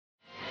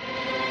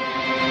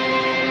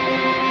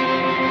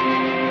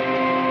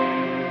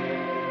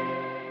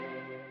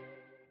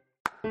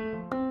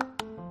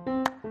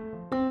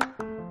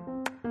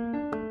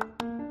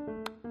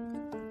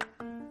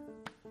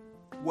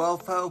Well,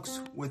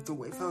 folks, with the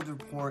Whitfield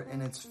Report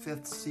in its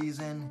 5th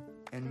season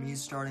and me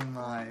starting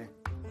my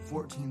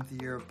 14th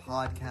year of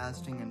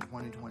podcasting in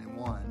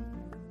 2021,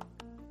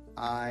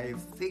 I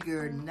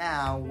figured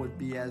now would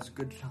be as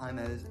good a time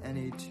as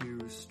any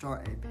to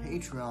start a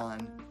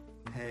Patreon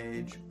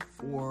page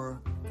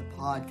for the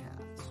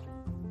podcast.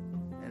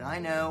 And I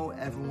know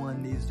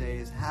everyone these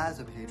days has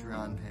a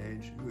Patreon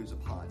page who is a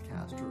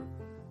podcaster,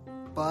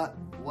 but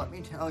let me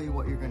tell you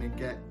what you're going to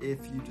get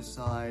if you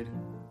decide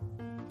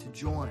to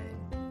join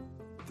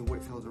the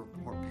Whitfield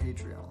Report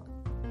Patreon.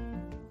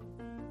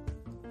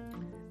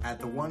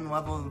 At the $1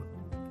 level,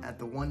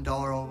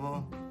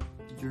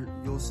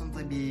 you'll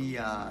simply be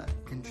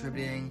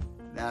contributing.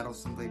 That'll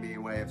simply be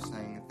a way of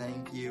saying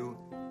thank you,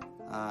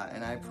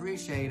 and I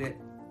appreciate it,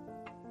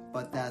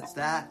 but that's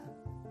that.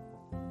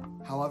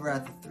 However,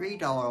 at the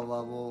 $3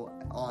 level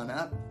on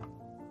up,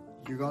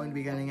 you're going to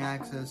be getting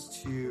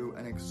access to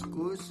an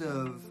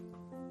exclusive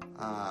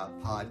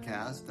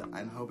podcast that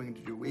I'm hoping to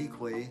do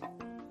weekly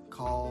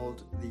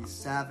called the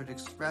Savage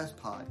Express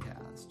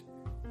Podcast.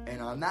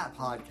 And on that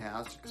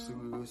podcast,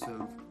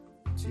 exclusive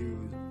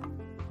to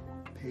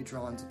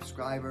Patreon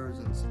subscribers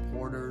and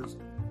supporters,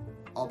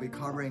 I'll be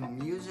covering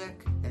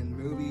music and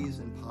movies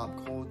and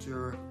pop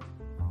culture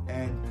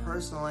and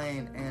personally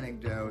and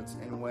anecdotes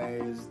in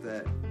ways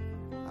that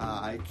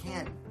I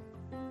can't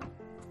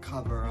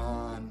cover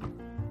on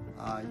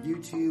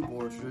YouTube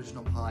or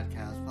traditional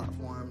podcast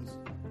platforms.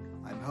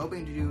 I'm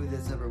hoping to do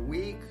this every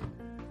week.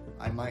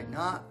 I might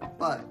not,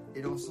 but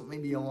it'll certainly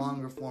be a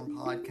longer form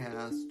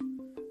podcast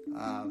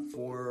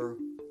for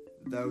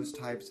those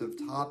types of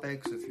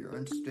topics if you're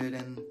interested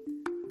in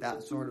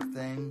that sort of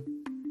thing.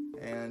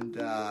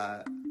 And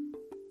I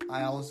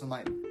also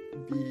might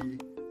be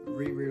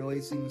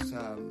re-releasing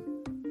some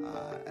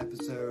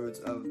episodes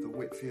of the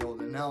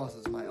Whitfield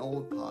Analysis, my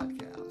old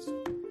podcast,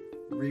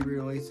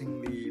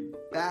 re-releasing the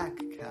back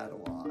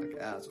catalog,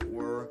 as it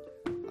were,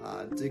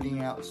 digging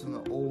out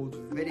some old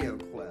video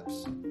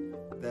clips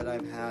that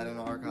I've had in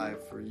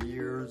archive for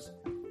years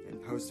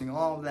and posting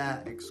all of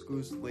that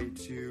exclusively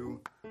to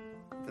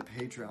the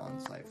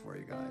Patreon site for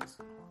you guys.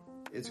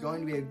 It's going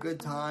to be a good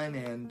time,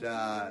 and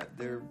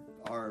there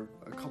are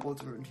a couple of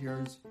different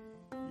tiers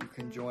you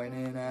can join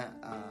in at.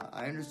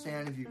 I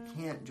understand if you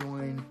can't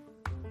join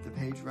the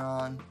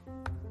Patreon,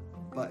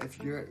 but if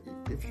you're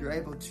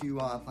able to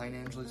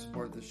financially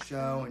support the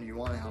show and you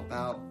want to help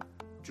out,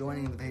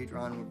 joining the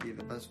Patreon would be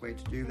the best way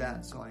to do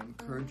that. So I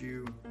encourage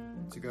you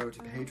to go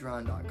to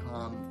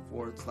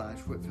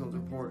patreon.com/Whitfield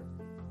Report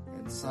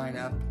and sign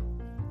up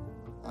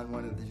on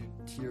one of the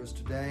tiers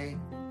today.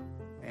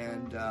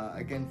 And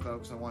again,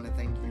 folks, I want to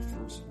thank you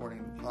for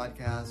supporting the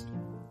podcast.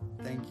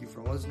 Thank you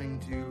for listening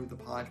to the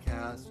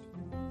podcast.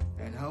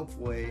 And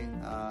hopefully,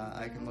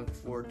 I can look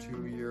forward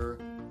to your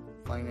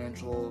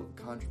financial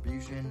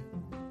contribution,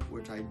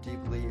 which I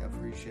deeply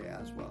appreciate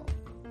as well.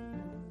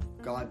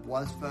 God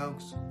bless,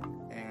 folks,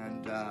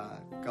 and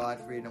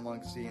Godspeed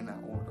amongst thee in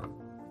that order.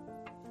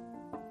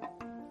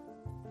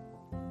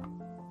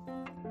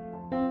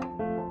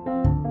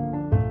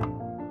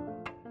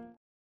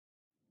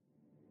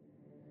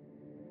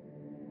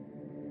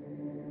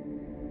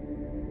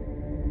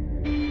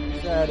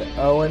 Said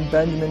Owen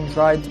Benjamin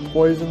tried to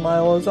poison my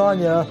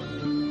lasagna.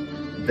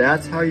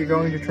 That's how you're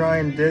going to try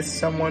and diss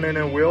someone in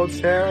a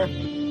wheelchair?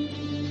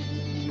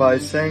 By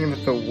saying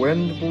that the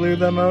wind blew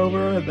them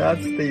over?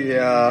 That's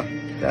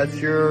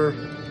your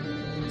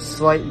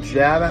slight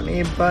jab at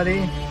me,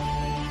 buddy?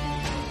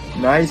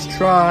 Nice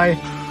try.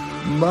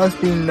 Must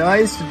be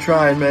nice to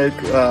try and make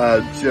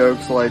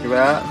jokes like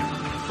that.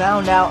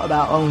 Found out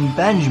about Owen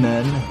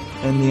Benjamin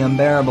and the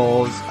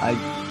Unbearables. I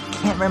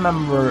can't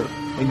remember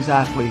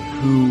exactly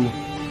who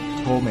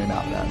told me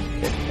about them.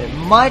 It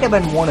might have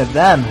been one of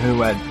them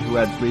who had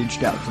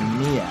reached out to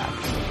me,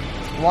 actually.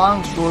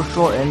 Long story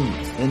short,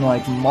 in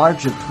like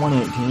March of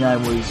 2018, I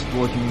was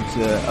looking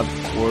to, of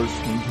course,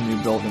 continue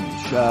building the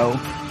show,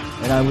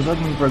 and I was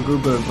looking for a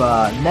group of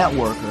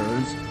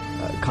networkers,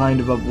 kind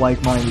of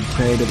like-minded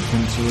creative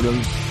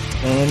conservatives,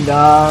 and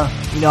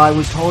I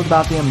was told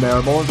about the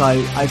Unbearables.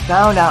 I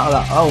found out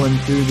about Owen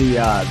through the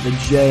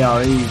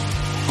JRE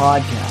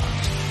podcast.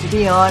 To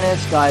be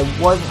honest, I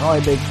wasn't really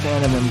a big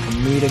fan of him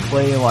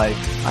comedically. Like,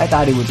 I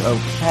thought he was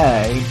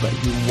okay, but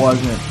he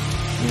wasn't,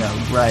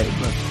 great.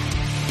 But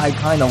I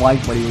kind of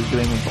liked what he was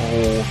doing with the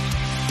whole,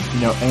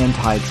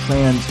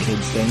 anti-trans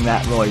kids thing.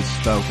 That really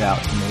spoke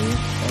out to me.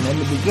 And in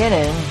the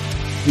beginning,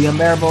 the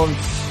Unbearables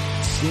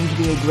seemed to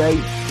be a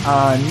great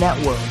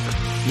network.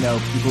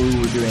 People who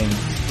were doing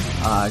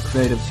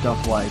creative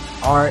stuff like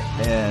art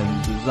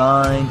and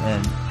design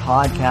and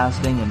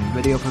podcasting and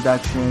video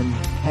production,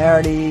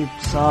 parody,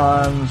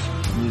 songs,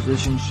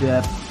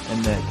 musicianship,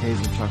 in the case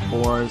of Chuck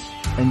Forrest,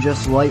 and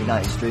just late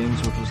night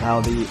streams, which was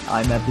how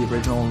I met the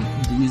original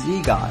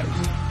DZ guys.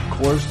 Of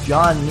course,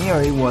 John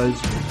Neary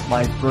was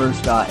my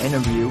first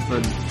interview for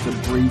the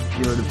brief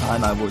period of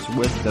time I was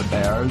with the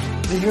Bears.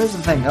 But here's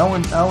the thing,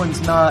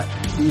 Owen's not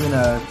even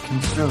a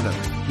conservative.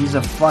 He's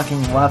a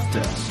fucking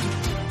leftist,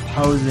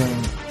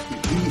 posing,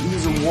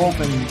 he's a wolf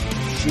in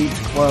sheep's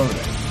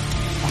clothing.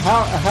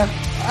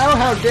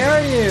 how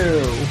dare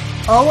you?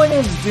 Owen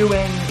is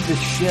doing the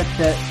shit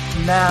that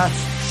mass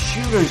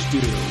shooters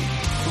do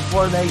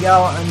before they go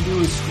out and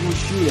do a school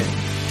shooting.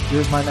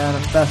 Here's my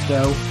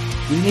manifesto.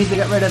 We need to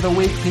get rid of the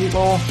weak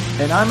people,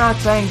 and I'm not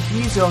saying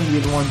he's going to be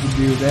the one to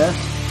do this.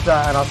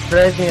 An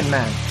Australian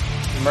man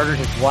murdered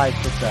his wife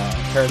with a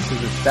pair of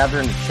scissors, stabbed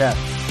her in the chest.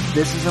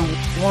 This is a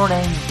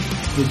warning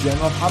to the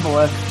general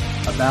public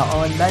about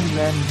Owen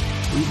Benjamin.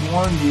 We've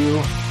warned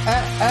you.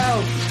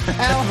 How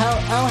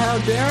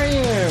dare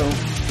you?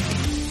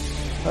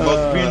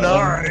 Must be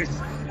nice.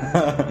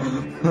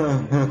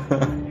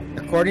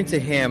 According to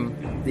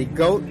him, the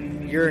goat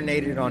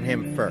urinated on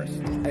him first,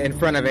 in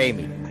front of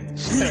Amy.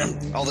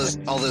 all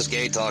this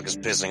gay talk is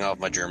pissing off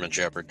my German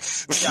Shepherd.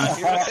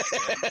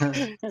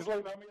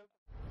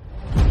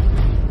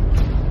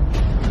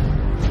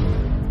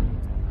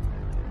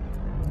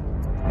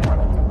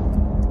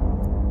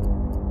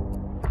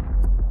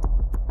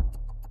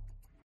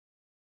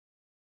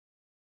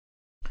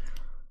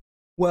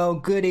 Well,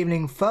 good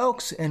evening,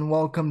 folks, and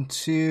welcome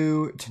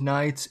to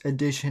tonight's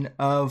edition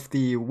of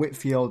the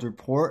Whitfield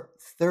Report,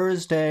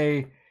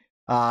 Thursday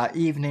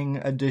evening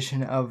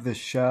edition of the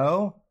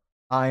show.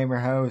 I am your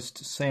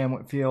host, Sam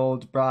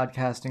Whitfield,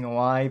 broadcasting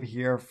live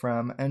here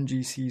from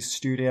NGC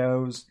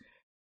Studios.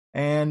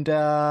 And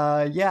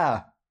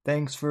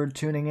thanks for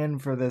tuning in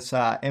for this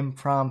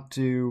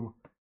impromptu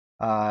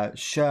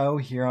show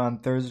here on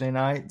Thursday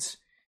nights.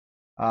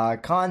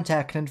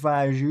 Contact info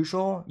as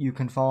usual. You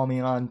can follow me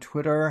on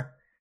Twitter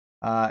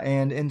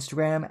and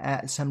Instagram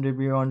at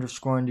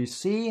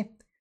SamW_NDC,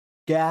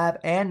 Gab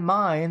and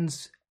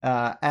Minds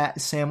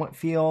at Sam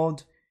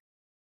Whitfield,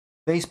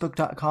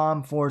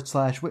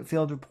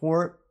 Facebook.com/Whitfield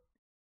Report.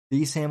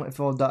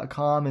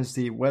 TheSamWhitfield.com is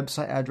the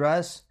website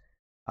address.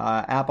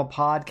 Apple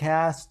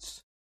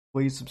Podcasts,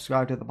 please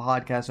subscribe to the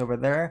podcast over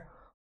there,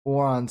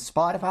 or on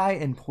Spotify,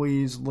 and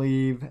please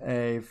leave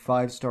a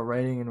 5-star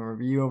rating and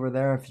review over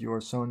there if you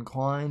are so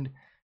inclined.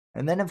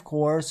 And then, of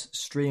course,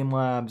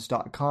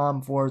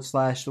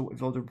 streamlabs.com/The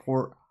Whitfield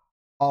Report.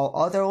 All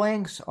other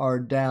links are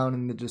down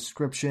in the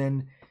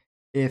description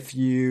if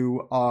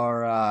you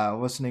are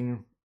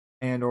listening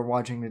and or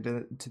watching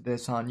to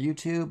this on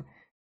YouTube.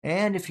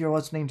 And if you're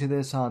listening to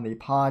this on the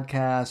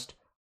podcast,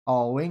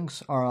 all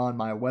links are on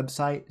my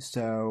website.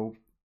 So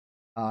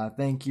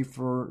thank you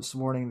for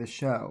supporting the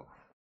show.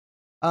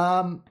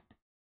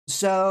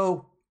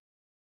 So,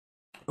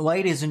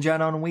 ladies and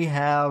gentlemen, we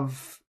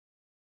have,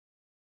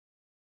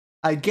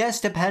 I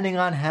guess depending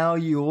on how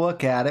you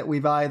look at it,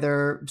 we've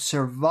either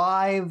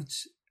survived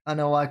an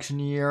election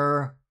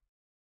year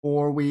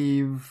or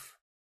we've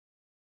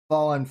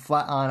fallen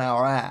flat on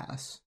our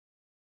ass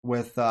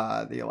with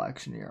the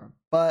election year.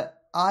 But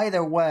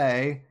either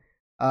way,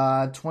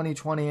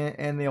 2020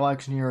 and the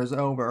election year is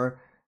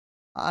over.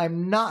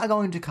 I'm not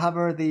going to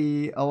cover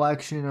the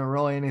election or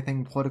really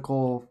anything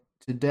political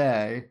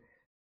today.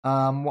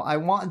 What I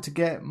want to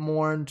get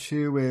more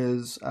into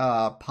is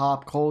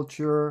pop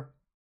culture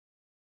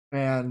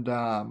and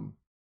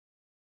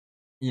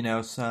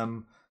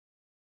some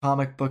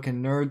comic book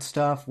and nerd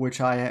stuff, which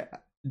I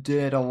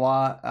did a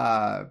lot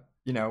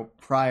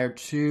prior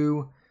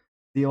to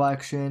the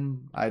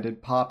election. I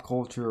did pop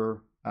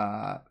culture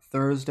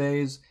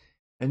Thursdays,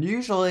 and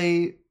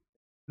usually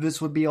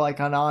this would be like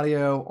an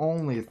audio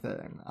only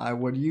thing. I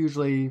would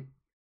usually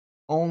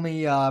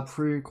only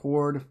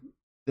pre-record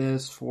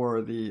this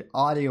for the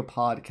audio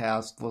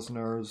podcast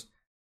listeners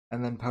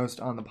and then post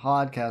on the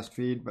podcast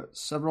feed, but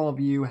several of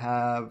you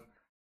have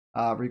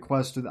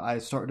requested that I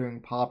start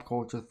doing Pop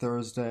Culture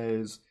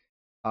Thursdays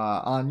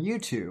on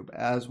YouTube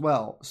as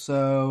well.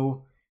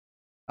 So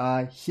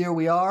here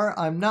we are.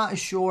 I'm not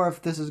sure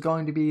if this is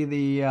going to be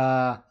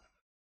the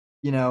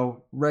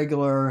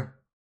regular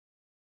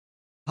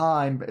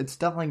time, but it's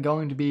definitely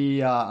going to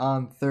be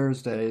on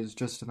Thursdays,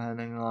 just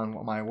depending on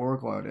what my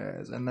workload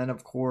is. And then,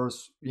 of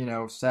course,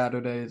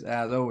 Saturdays,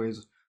 as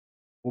always,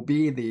 will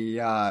be the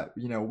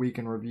week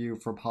in review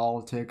for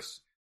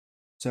politics,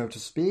 so to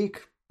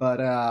speak.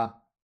 But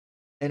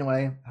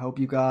anyway, hope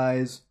you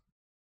guys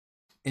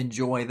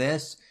enjoy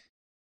this.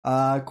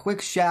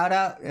 Quick shout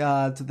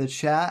out to the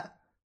chat.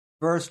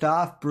 First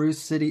off, Bruce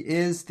City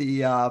is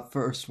the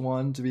first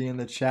one to be in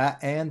the chat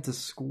and to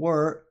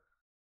squirt,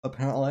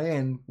 apparently.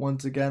 And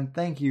once again,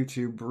 thank you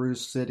to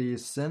Bruce City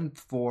Synth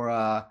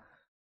for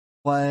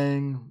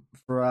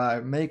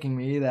making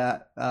me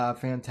that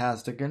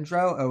fantastic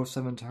intro.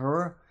 07 to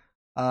her.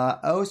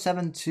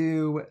 07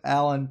 to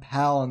Alan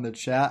Powell in the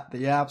chat,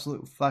 the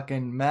absolute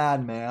fucking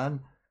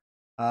madman.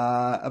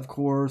 Of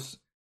course,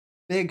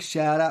 big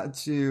shout out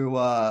to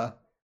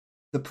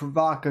the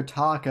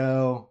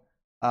Provoca-Taco,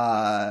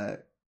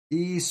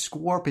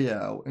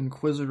 Scorpio,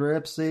 Inquisitor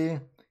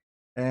Ipsy,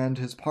 and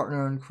his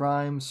partner in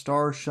crime,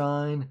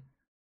 Starshine.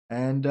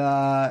 And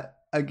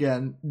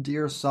again,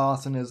 Dear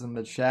Saucin is in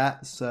the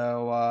chat,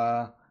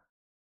 so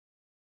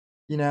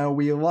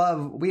we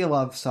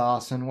love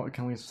Saucin. What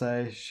can we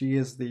say? She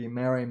is the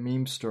merry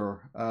memester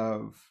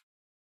of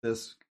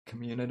this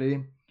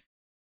community.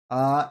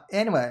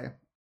 Anyway,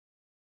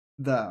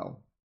 though,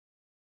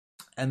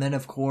 And then,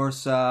 of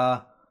course,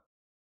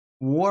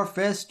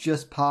 Warfist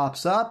just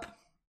pops up.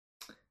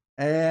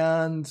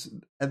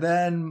 And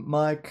then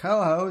my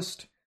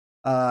co-host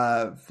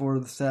for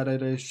the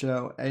Saturday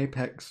show,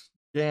 Apex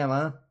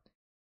Gamma,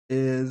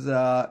 is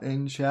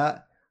in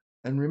chat.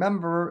 And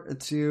remember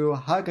to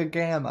hug a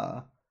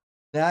gamma.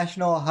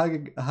 National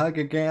Hug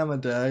a Gamma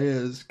Day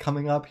is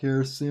coming up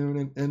here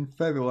soon in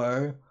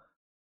February.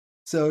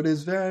 So it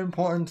is very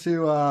important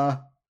to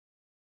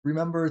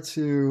remember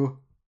to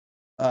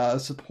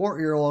support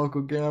your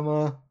local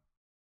gamma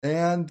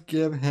and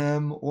give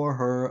him or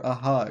her a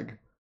hug.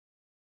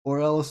 Or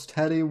else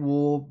Teddy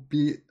will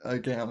beat a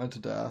gamma to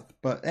death.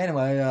 But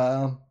anyway,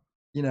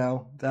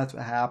 that's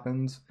what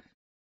happens.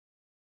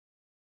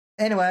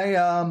 Anyway,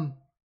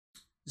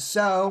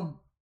 so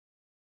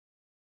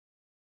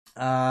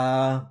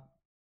Pop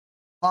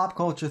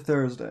Culture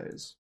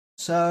Thursdays.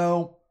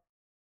 So,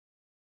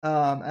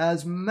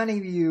 as many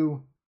of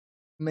you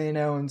may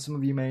know, and some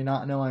of you may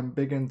not know, I'm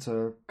big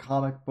into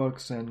comic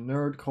books and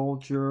nerd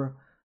culture.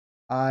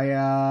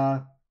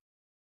 I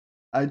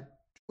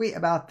tweet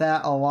about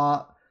that a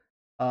lot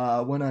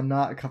when I'm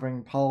not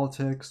covering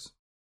politics.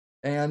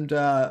 And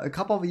a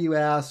couple of you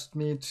asked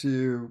me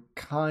to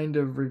kind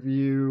of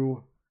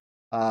review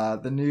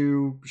the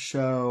new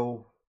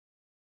show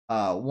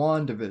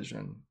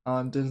WandaVision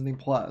on Disney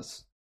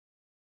Plus.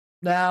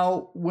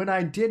 Now, when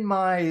I did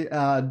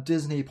my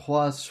Disney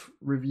Plus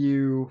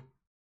review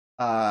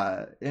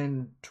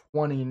in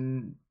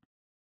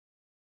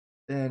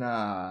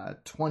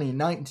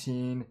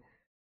 2019,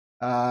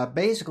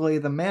 basically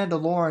The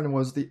Mandalorian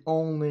was the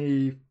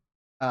only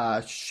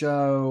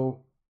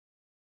show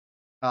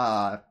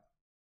on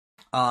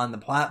the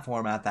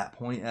platform at that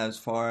point as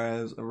far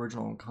as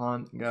original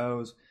content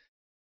goes.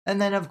 And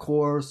then, of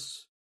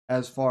course,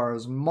 as far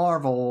as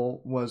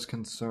Marvel was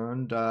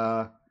concerned,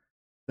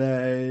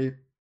 they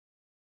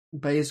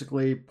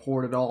basically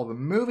ported all the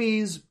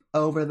movies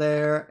over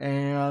there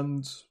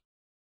and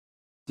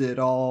did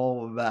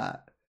all of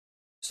that.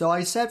 So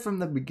I said from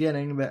the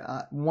beginning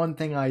that one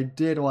thing I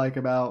did like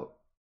about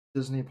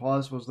Disney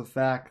Plus was the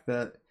fact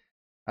that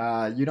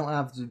you don't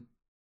have to,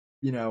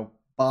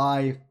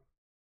 buy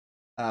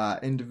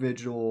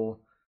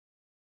individual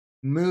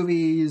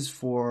movies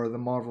for the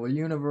Marvel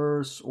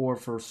Universe or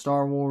for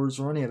Star Wars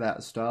or any of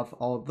that stuff.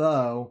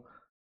 Although,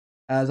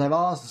 as I've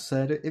also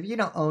said, if you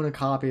don't own a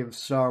copy of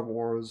Star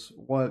Wars,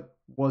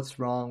 what's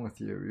wrong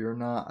with you? You're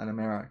not an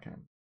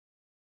American.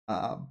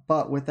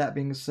 But with that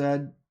being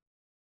said,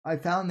 I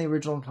found the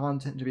original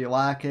content to be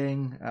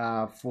lacking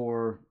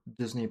for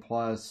Disney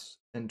Plus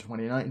in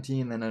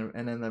 2019, and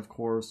then of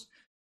course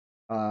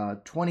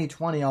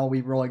 2020, all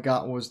we really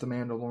got was The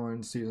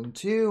Mandalorian Season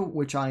 2,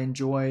 which I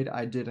enjoyed.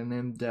 I did an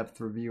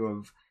in-depth review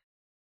of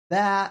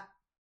that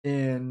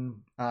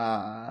in,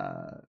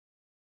 at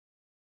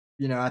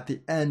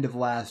the end of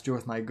last year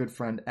with my good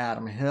friend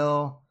Adam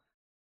Hill.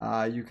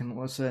 You can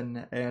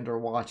listen and or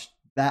watch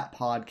that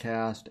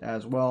podcast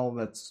as well.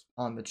 That's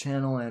on the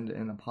channel and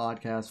in the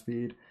podcast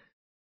feed.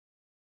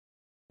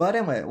 But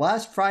anyway,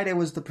 last Friday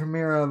was the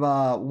premiere of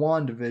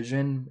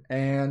WandaVision,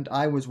 and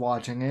I was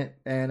watching it,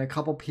 and a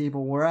couple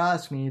people were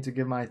asking me to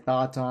give my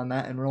thoughts on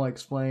that and really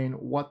explain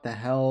what the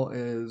hell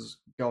is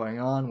going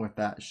on with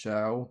that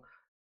show.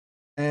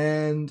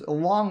 And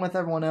along with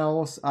everyone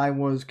else, I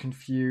was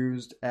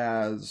confused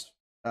as,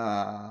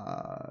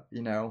 I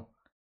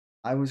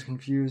was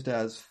confused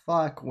as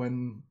fuck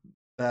when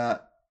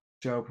that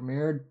show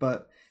premiered,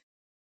 but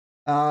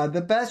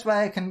the best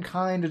way I can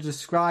kind of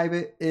describe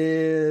it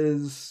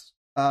is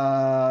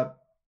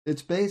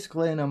it's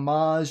basically an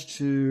homage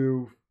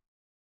to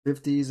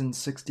 50s and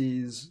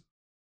 60s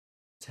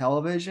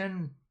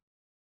television,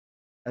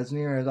 as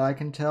near as I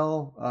can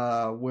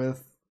tell,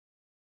 with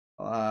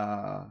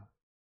the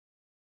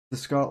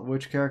Scarlet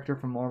Witch character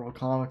from Marvel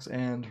Comics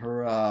and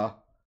her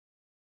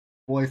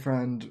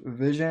boyfriend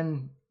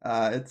Vision.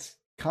 It's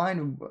kind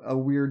of a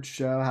weird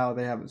show how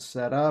they have it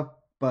set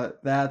up,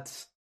 but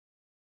that's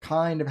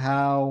kind of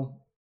how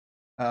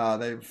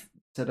they've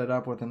set it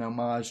up, with an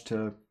homage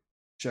to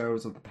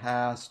shows of the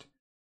past.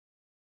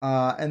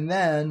 And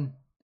then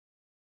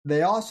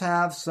they also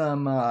have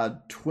some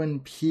Twin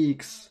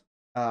Peaks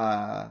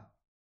stuff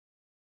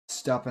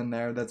in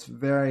there that's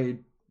very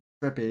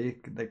trippy.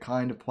 They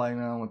kind of play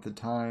around with the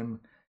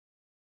time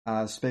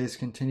space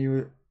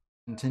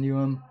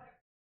continuum.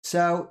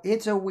 So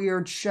it's a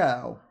weird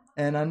show,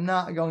 and I'm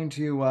not going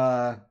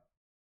to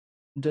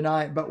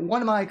deny it. But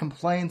one of my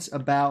complaints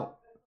about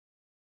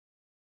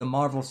the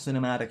Marvel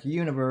Cinematic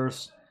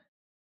Universe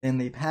in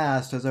the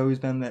past has always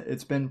been that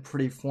it's been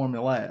pretty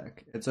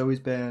formulaic. It's always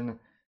been,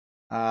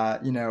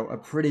 a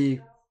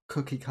pretty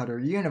cookie-cutter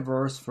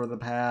universe for the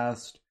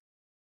past,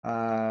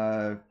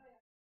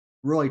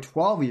 really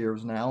 12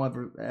 years now,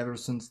 ever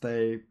since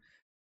they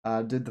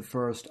did the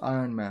first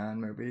Iron Man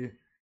movie.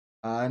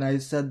 And I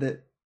said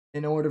that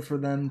in order for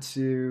them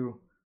to,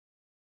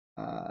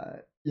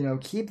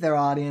 keep their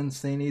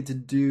audience, they need to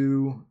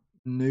do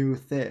new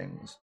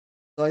things.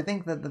 So I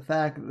think that the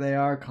fact that they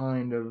are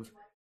kind of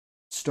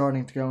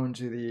starting to go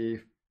into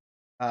the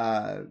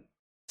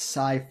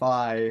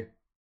sci-fi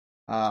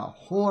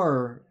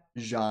horror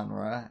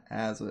genre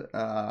as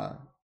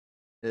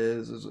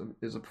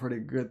is a pretty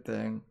good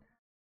thing.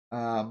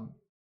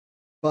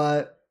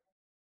 But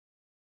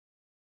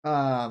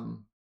we'll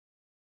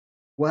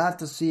have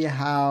to see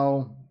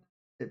how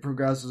it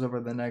progresses over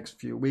the next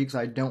few weeks.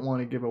 I don't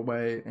want to give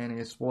away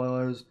any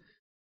spoilers.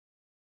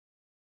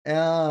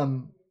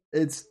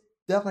 It's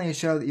definitely a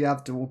show that you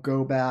have to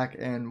go back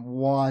and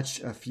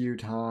watch a few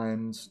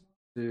times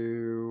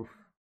to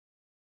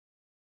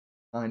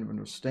kind of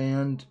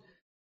understand.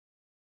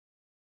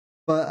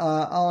 But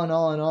all in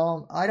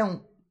all, I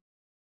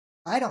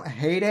don't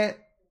hate it.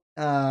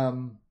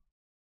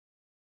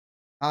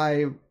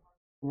 I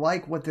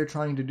like what they're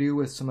trying to do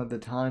with some of the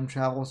time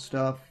travel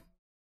stuff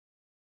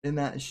in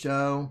that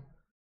show.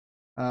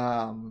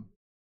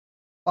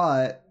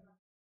 But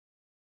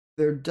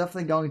they're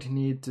definitely going to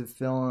need to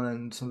fill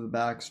in some of the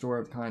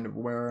backstory of kind of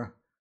where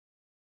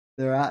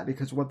they're at,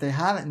 because what they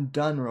haven't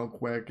done real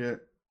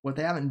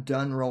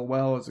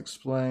well is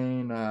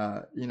explain,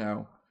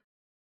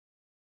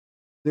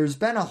 there's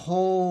been a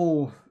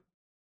whole,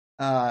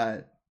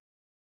 a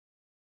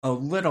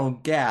little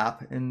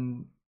gap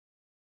in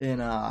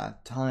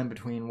time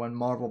between when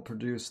Marvel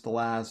produced the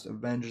last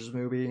Avengers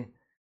movie,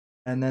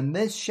 and then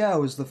this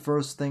show is the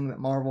first thing that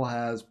Marvel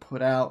has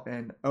put out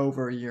in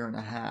over a year and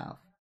a half.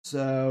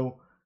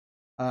 So,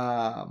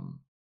 they're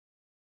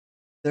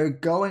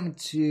going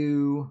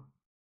to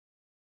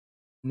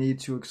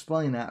need to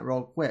explain that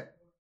real quick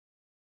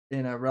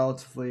in a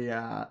relatively,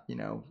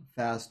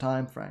 fast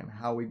time frame.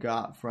 How we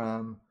got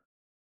from,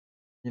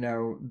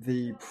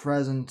 the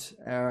present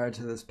era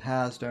to this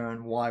past era,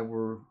 and why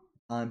we're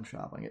time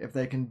traveling. If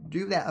they can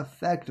do that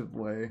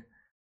effectively,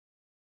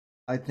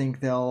 I think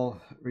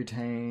they'll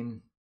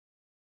retain,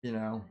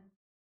 an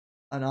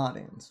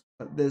audience.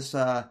 But this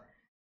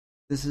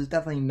is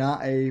definitely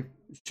not a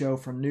show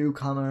for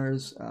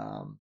newcomers.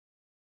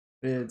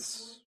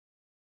 It's,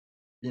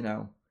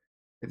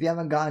 if you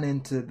haven't gotten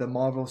into the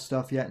Marvel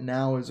stuff yet,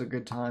 now is a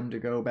good time to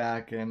go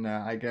back and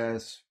I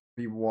guess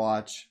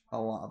rewatch a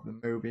lot of the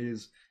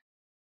movies.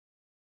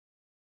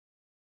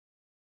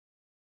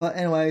 But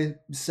anyway,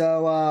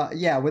 so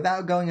yeah,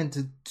 without going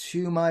into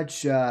too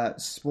much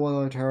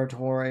spoiler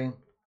territory,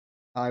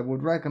 I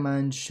would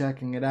recommend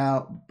checking it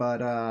out.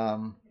 But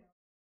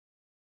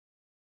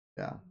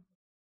yeah.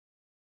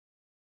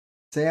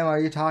 Sam, are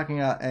you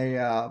talking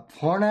a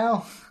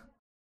porno?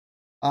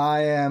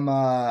 I'm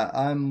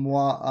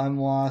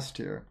lost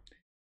here.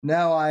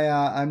 No,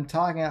 I'm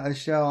talking about a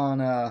show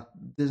on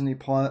Disney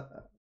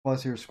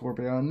Plus here,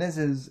 Scorpio, and this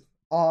is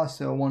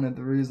also one of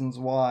the reasons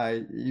why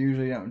I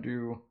usually don't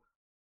do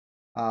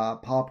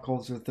Pop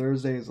Culture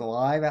Thursdays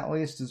live, at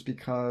least, is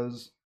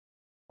because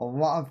a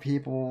lot of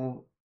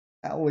people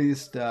at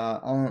least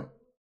aren't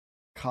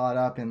caught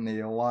up in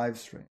the live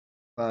stream.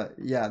 But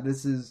yeah,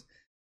 this is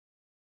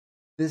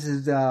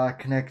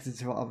connected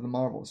to all of the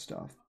Marvel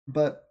stuff.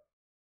 But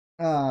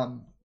at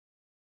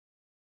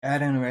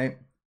any rate,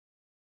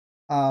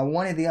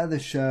 one of the other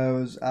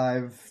shows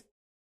I've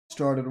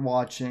started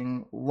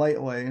watching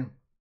lately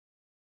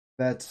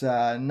that's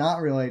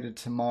not related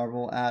to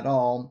Marvel at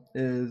all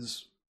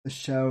is a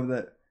show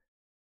that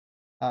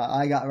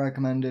I got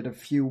recommended a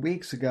few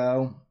weeks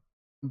ago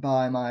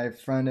by my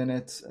friend, and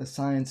it's a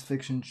science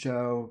fiction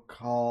show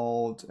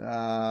called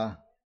The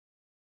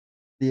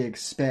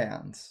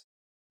Expanse.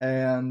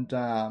 And,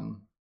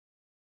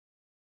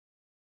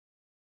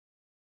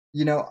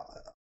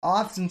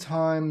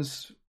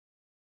 oftentimes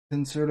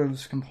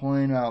conservatives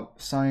complain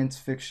about science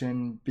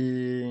fiction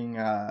being,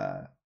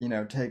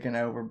 taken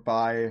over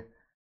by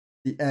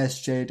the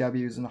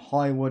SJWs in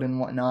Hollywood and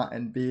whatnot,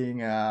 and being,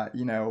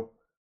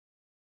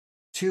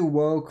 too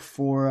woke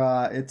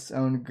for its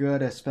own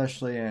good,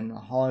 especially in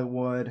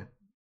Hollywood,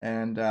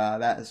 and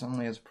that is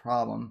only its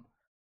problem.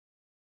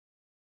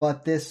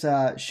 But this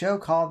show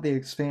called The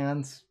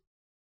Expanse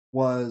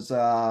was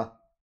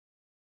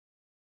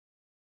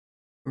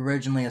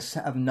originally a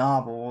set of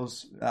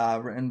novels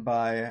written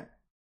by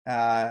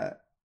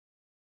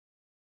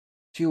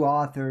two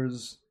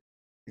authors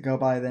that go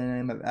by the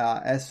name of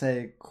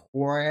S.A.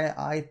 Corey,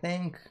 I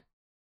think.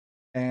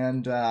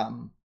 And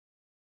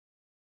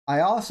I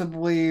also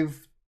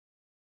believe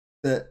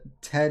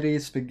that Teddy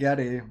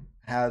Spaghetti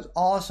has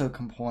also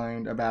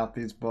complained about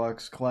these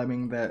books,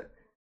 claiming that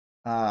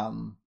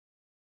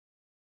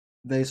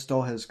they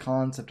stole his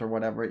concept or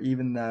whatever,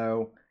 even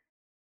though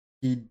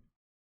they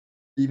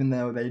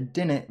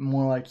didn't.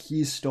 More like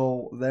he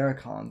stole their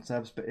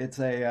concepts. But it's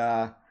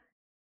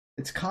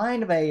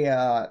kind of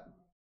a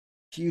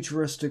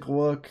futuristic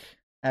look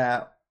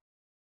at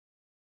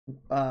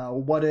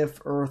what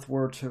if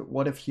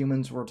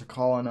humans were to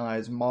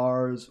colonize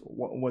Mars?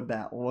 What would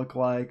that look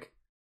like?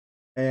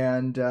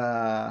 And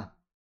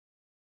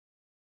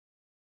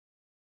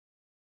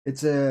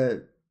it's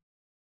an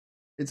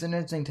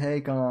interesting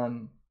take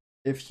on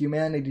if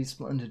humanity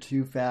split into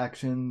two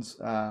factions.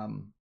 Half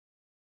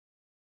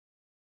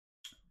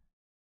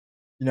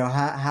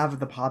of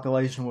the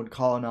population would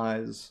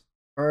colonize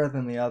Earth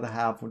and the other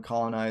half would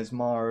colonize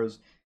Mars.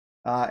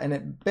 And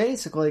it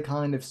basically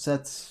kind of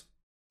sets,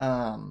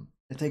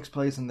 it takes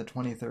place in the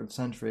 23rd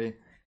century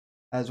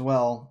as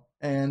well.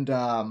 And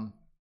the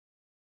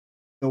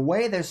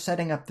way they're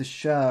setting up the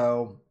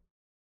show,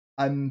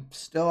 I'm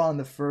still on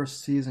the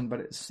first season, but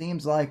it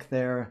seems like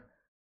they're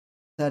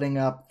setting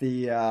up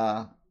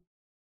the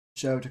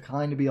show to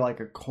kind of be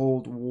like a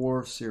Cold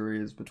War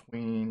series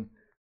between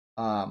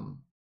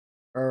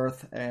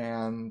Earth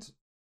and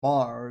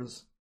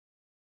Mars,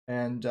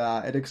 and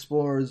it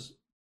explores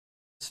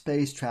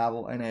space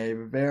travel in a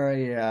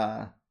very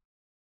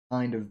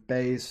kind of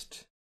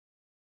based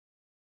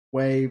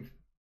way,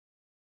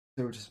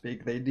 so to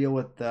speak. They deal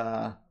with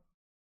the,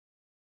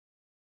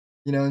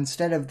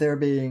 instead of there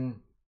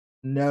being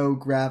no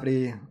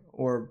gravity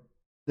or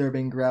there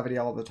being gravity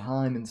all the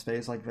time in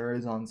space like there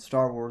is on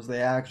Star Wars,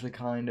 they actually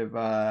kind of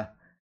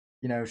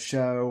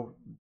show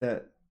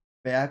that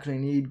they actually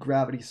need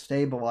gravity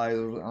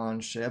stabilizers on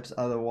ships,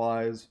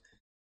 otherwise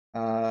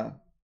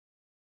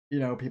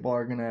people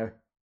are gonna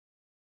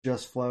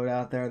just float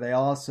out there. They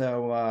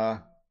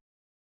also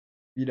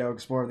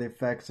explore the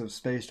effects of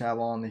space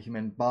travel on the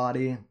human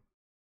body.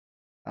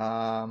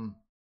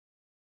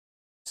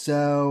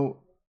 So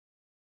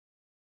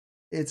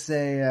it's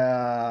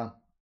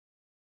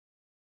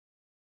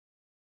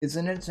it's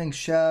an interesting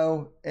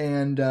show,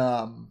 and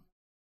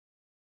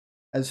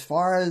as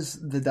far as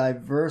the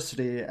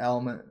diversity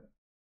element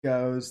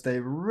goes,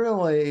 they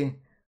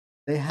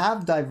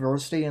have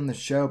diversity in the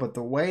show, but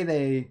the way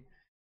they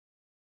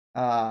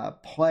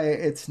play,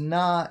 it's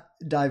not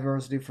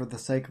diversity for the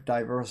sake of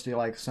diversity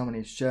like so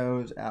many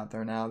shows out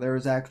there now.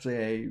 There's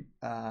actually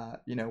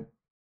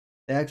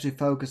they actually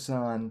focus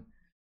on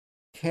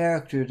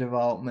character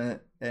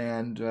development,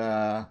 and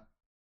as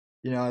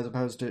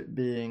opposed to it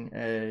being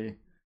a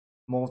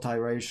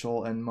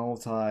multiracial and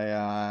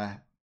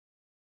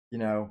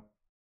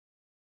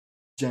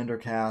gender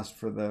cast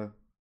for the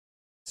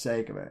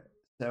sake of it.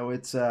 So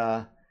it's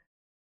an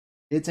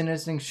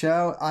interesting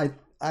show.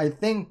 I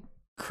think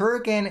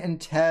Kurgan and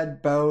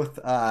Ted both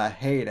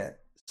hate it,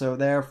 so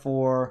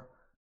therefore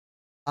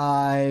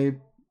I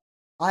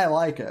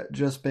like it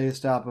just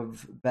based off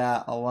of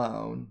that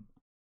alone.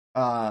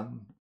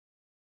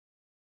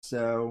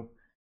 So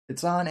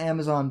it's on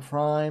Amazon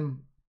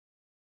Prime,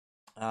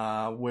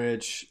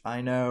 which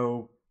I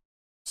know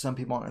some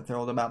people aren't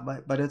thrilled about,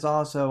 but it's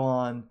also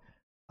on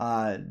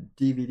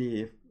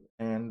DVD,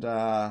 and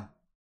I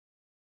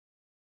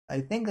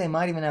think they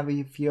might even have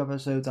a few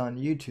episodes on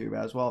YouTube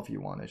as well if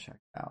you want to check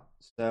it out.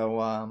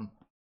 So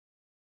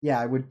yeah,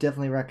 I would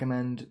definitely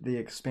recommend The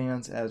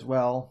Expanse as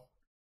well.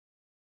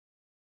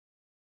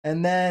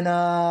 And then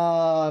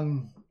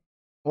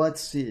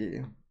let's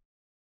see.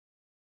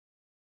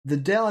 The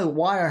Daily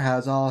Wire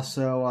has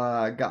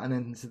also gotten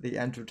into the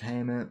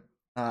entertainment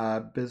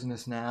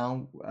business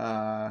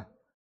now,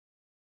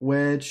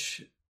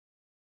 which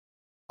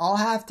I'll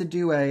have to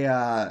do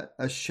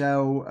a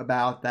show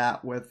about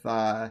that with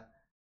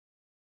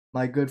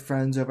my good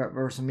friends over at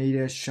Versa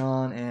Media,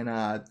 Sean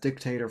and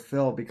Dictator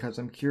Phil, because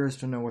I'm curious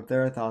to know what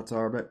their thoughts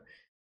are. But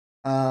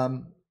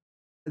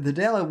the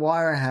Daily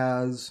Wire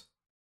has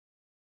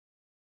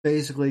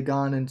basically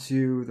gone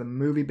into the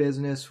movie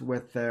business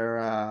with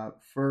their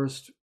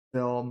first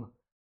film,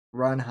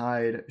 Run,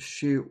 Hide,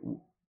 Shoot,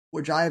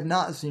 which I have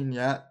not seen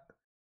yet.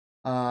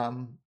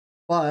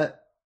 But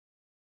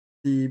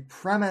the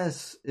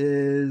premise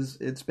is,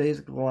 it's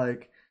basically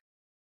like,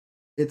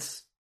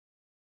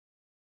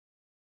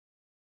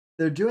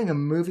 they're doing a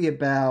movie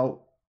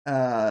about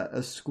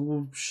a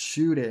school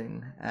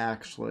shooting,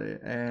 actually,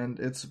 and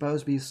it's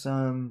supposed to be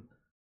some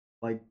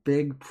like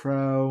big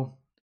pro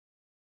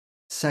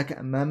Second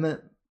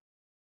Amendment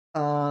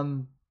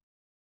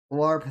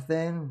LARP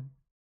thing,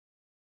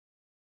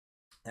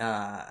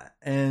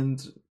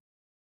 and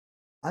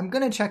I'm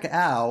gonna check it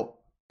out,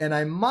 and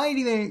I might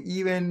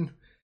even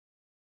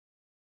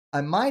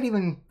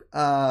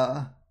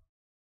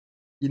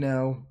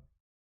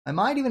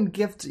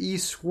gift E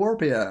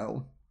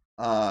Scorpio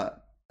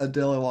a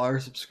Daily Wire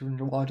subscription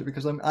to watch it,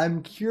 because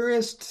I'm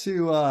curious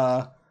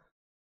to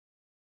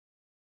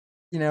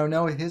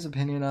know his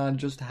opinion on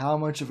just how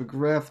much of a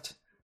grift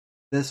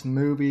this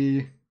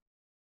movie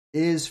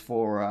is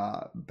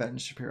for Ben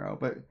Shapiro.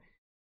 But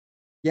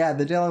yeah,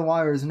 the Daily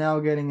Wire is now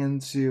getting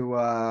into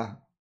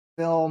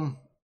film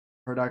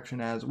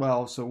production as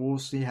well, so we'll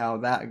see how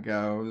that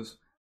goes.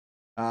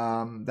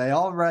 They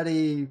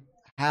already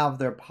have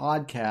their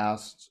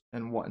podcasts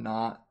and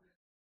whatnot,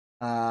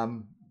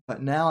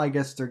 but now I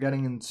guess they're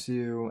getting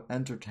into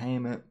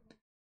entertainment.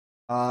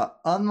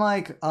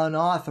 Unlike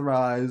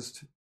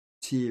unauthorized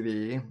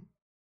TV,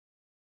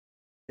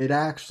 it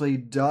actually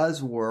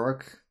does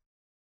work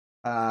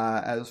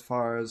as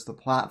far as the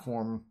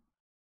platform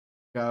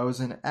goes,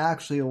 and it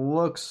actually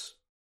looks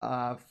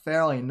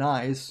fairly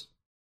nice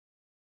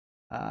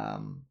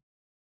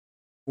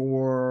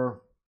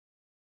for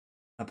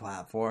a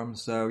platform.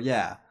 So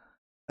yeah,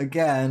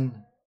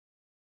 again,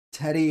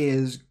 Teddy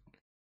is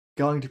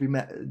going to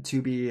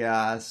be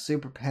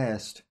super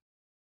pissed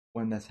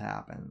when this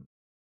happens.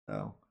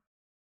 So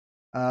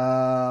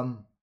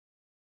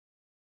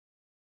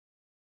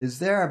Is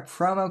there a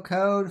promo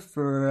code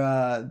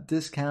for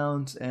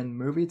discounts and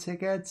movie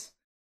tickets?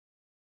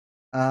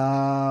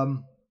 Yeah,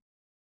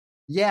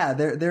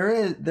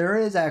 there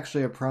is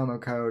actually a promo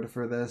code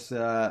for this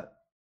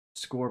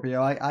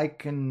Scorpio. I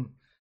can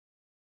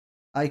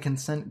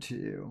send it to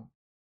you.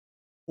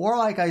 Or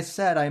like I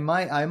said, I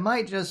might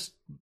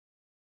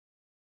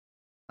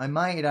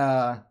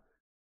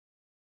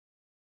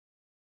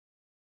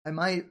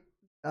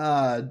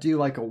do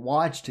like a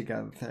watch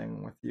together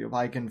thing with you if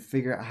I can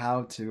figure out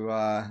how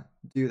to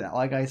do that.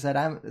 Like I said,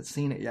 I haven't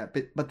seen it yet,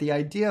 but the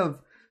idea of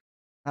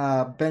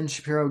Ben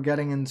Shapiro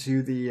getting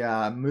into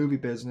the movie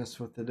business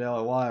with the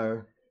Daily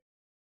Wire,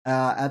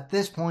 at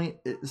this point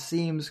it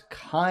seems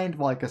kind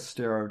of like a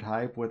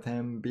stereotype with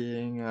him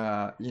being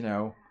you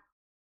know,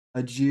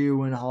 a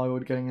Jew in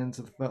Hollywood getting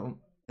into the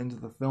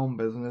film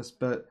business,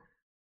 but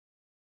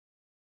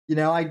you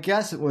know, I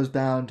guess it was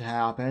bound to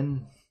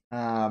happen,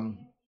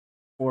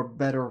 for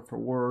better or for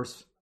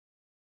worse.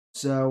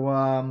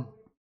 So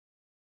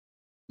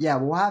yeah,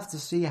 we'll have to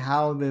see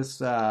how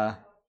this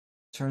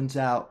turns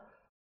out.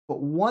 But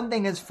one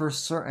thing is for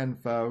certain,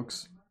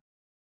 folks.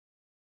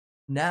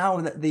 Now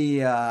that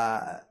the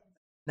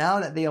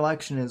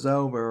election is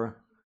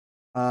over,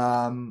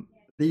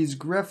 these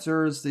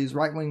grifters, these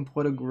right-wing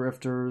political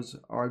grifters,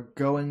 are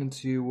going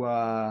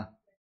to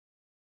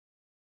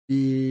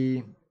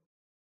be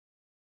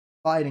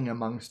fighting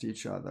amongst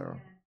each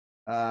other.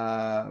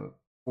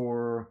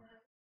 For,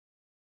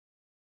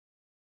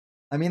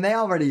 I mean, they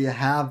already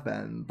have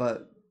been,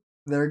 but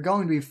they're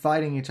going to be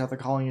fighting each other,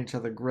 calling each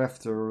other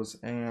grifters,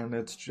 and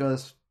it's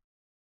just,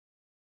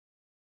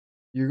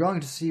 you're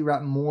going to see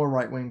more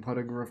right-wing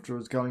political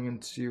grifters going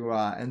into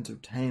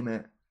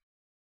entertainment,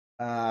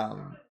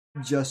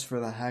 just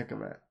for the heck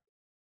of it.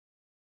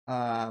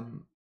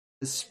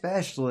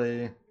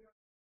 Especially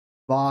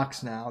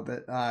Vox now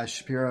that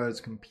Shapiro is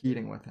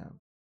competing with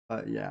him.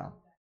 But yeah.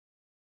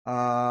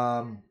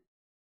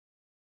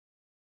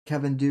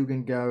 Kevin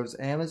Dugan goes,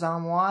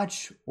 Amazon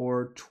Watch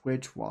or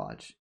Twitch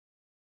Watch?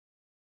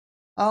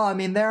 Oh, I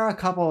mean, there are a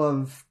couple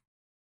of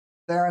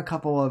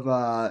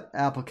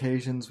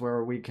applications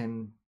where we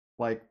can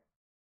like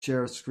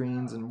share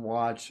screens and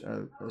watch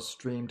a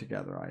stream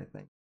together. I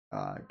think,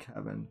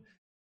 Kevin.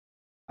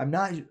 I'm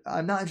not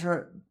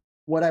sure.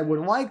 What I would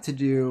like to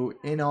do,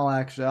 in all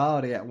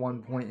actuality, at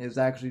one point, is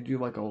actually do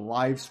like a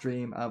live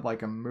stream of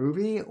like a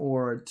movie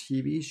or a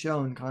TV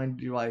show and kind of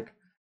do like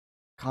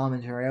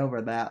commentary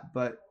over that.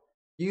 But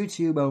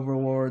YouTube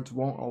overlords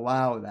won't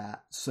allow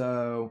that,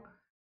 so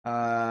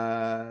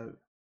that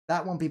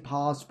won't be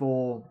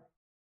possible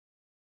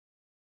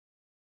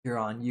here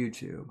on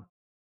YouTube.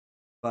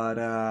 But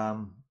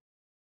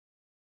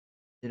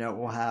you know, it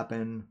will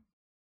happen.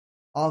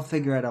 I'll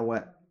figure out a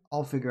way.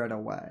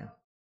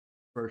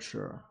 For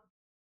sure.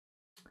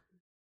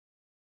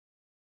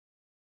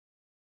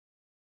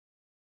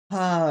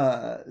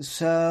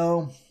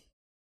 So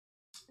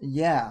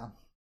yeah.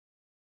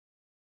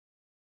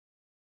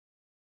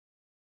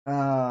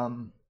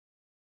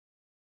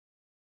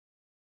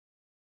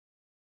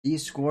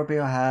 East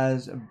Scorpio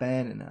has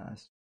abandoned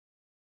us.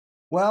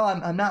 Well,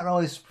 I'm not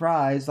really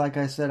surprised. Like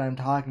I said, I'm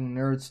talking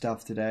nerd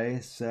stuff today,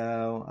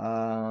 so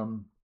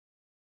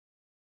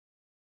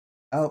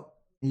oh,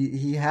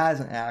 he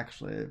hasn't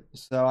actually.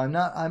 So I'm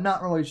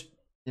not really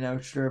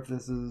sure if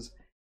this is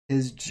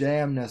his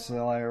jam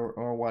necessarily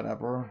or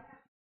whatever.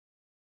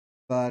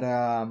 But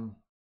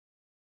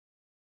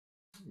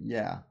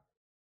yeah.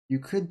 You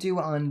could do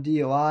it on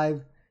D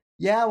Live.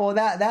 Yeah, well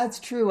that's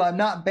true. I'm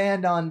not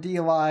banned on D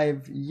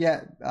Live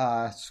yet,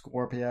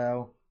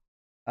 Scorpio.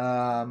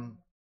 And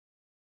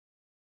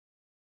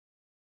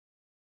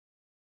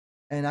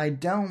I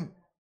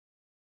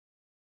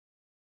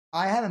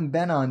haven't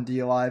been on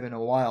D Live in a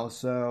while,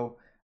 so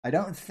I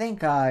don't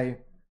think I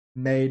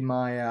made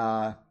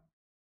my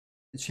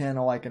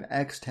channel like an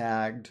X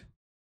tagged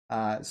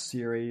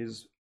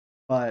series,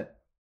 but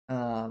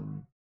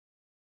so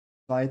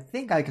I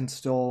think I can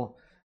still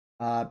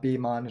be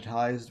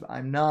monetized.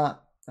 I'm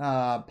not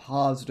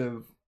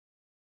positive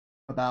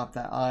about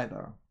that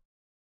either.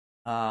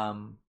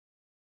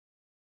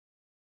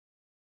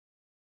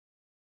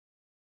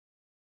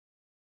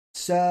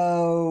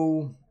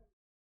 So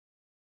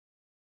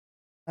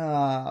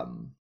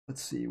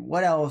let's see,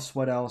 what else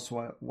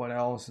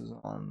is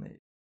on the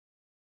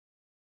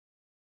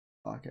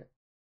bucket.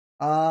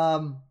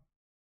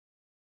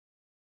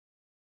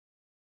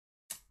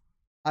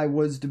 I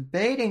was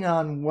debating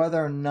on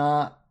whether or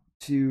not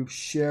to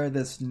share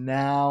this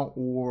now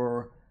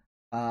or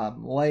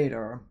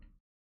later,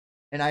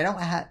 and I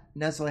don't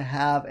necessarily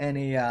have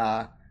any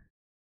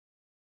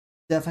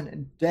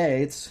definite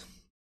dates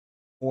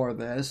for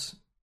this.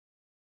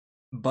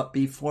 But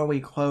before we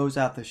close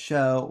out the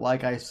show,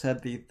 like I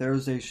said, the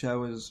Thursday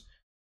show is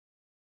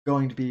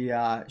going to be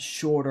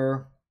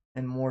shorter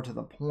and more to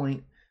the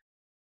point.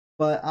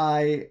 But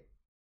I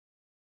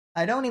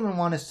don't even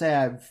want to say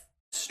I've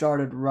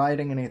started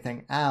writing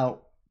anything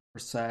out per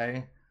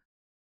se,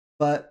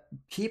 but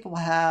people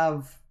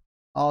have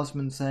also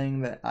been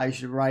saying that I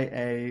should write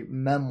a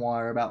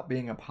memoir about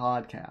being a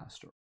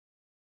podcaster.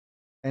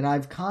 And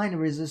I've kind of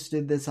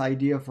resisted this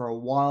idea for a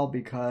while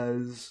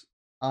because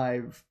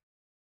I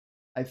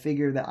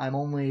figure that I'm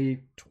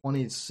only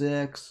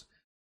 26.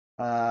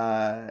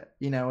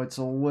 It's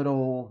a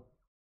little.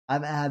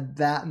 I've had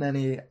that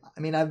many. I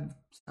mean, I've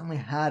certainly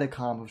had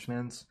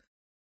accomplishments,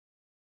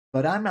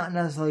 but I'm not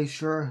necessarily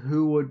sure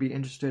who would be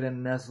interested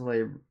in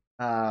necessarily,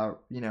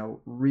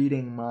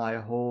 reading my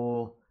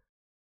whole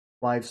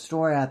life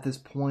story at this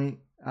point.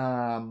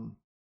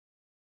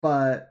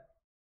 But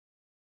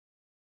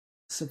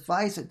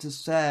suffice it to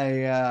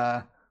say,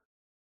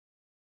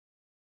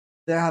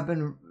 there have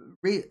been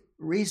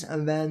recent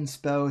events,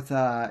 both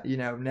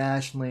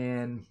nationally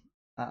and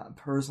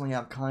personally,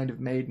 have kind of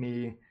made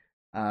me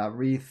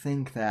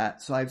rethink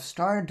that. So I've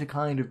started to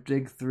kind of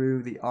dig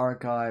through the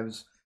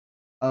archives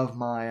of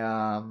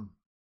my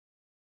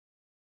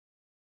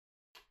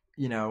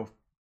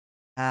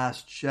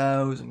past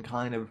shows and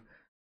kind of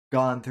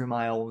gone through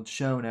my old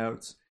show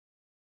notes.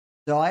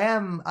 So I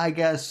am, I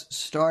guess,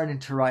 starting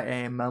to write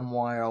a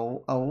memoir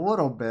a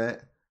little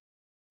bit,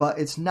 but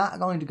it's not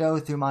going to go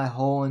through my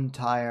whole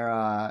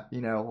entire,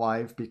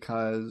 life,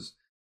 because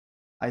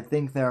I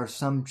think there are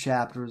some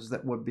chapters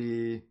that would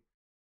be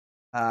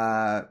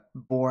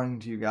boring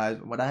to you guys.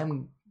 What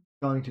I'm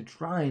going to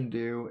try and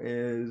do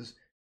is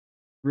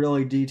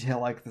really detail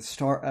like the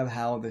start of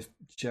how the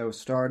show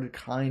started,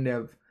 kind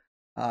of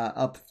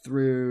up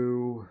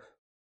through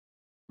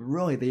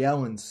really the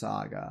Ellen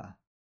saga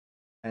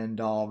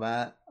and all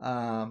that.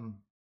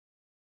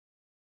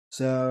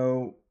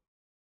 So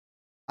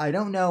I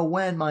don't know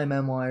when my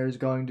memoir is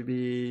going to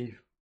be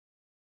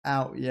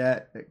out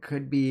yet. It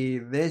could be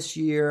this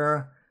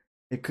year.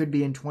 It could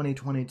be in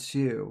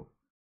 2022.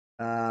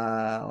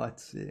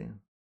 Let's see.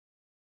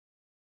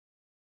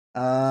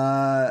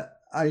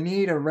 I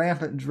need a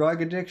rampant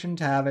drug addiction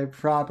to have a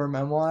proper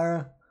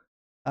memoir.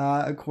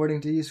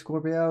 According to you,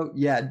 Scorpio.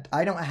 Yeah,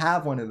 I don't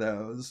have one of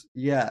those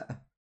yet.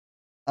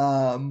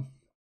 I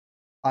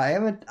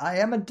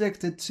am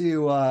addicted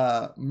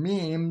to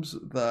memes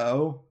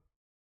though.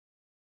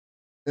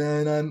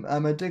 And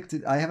I'm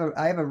addicted. I have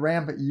a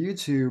rampant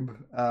YouTube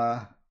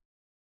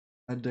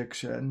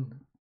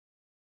addiction.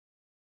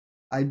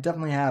 I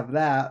definitely have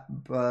that,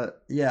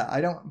 but yeah,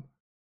 I don't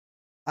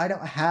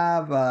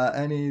have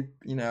any.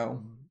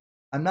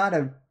 I'm not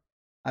a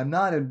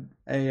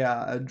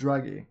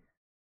druggie.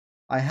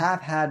 I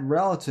have had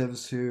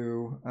relatives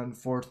who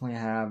unfortunately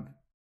have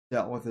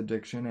dealt with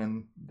addiction,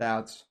 and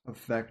that's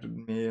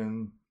affected me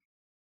in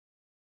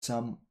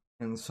some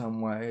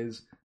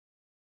ways.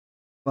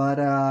 But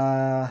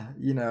I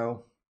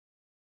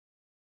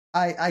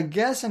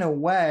guess in a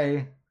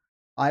way,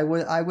 I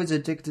was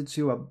addicted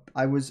to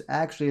I was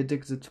actually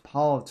addicted to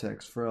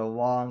politics for a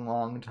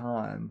long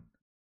time.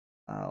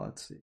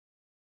 Let's see.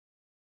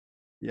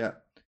 Yeah.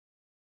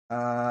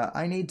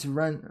 I need to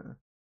run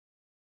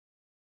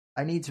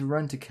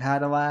to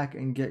Cadillac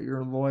and get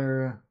your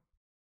lawyer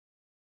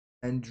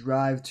and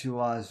drive to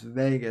Las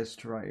Vegas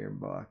to write your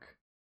book.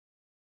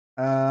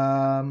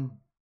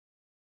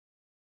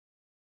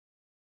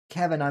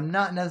 Kevin, I'm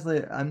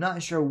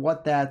not sure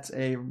what that's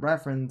a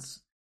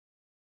reference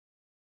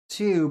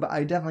to, but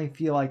I definitely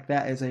feel like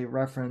that is a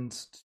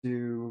reference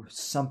to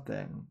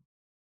something.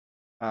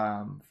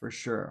 For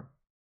sure.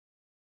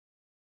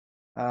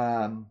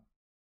 But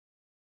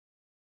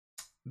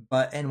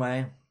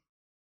anyway.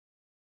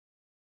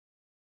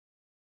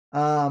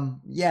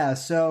 Yeah,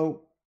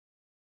 so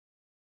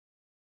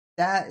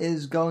that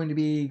is going to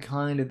be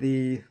kind of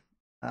the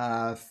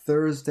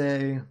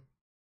Thursday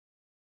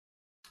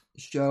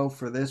show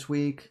for this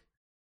week.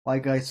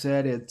 Like I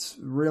said, it's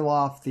real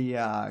off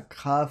the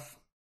cuff,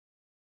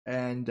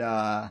 and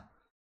I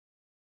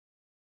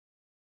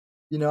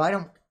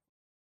don't,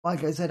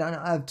 like I said, I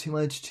don't have too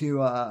much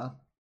to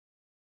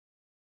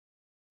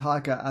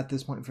talk at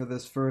this point for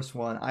this first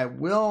one. I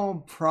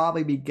will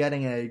probably be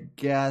getting a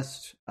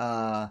guest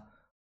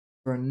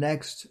for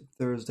next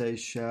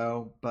Thursday's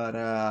show, but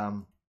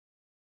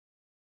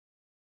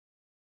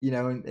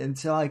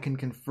until I can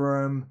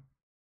confirm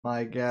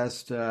my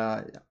guest,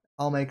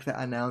 I'll make that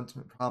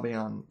announcement probably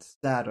on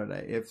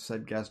Saturday if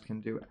said guest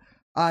can do it.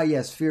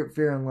 Yes,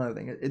 Fear and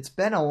Loathing. It's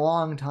been a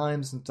long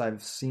time since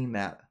I've seen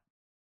that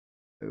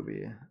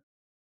movie.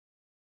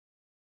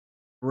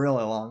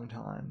 Really long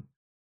time.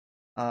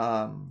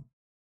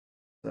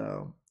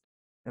 So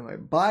anyway,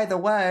 by the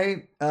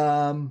way,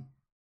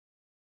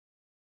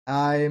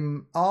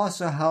 I'm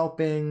also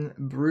helping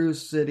Brew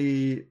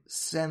City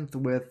Synth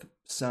with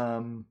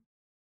some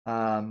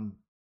of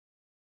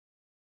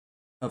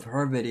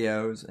her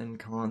videos and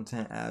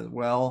content as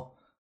well.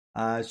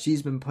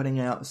 She's been putting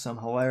out some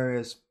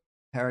hilarious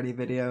parody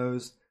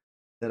videos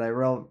that I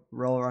really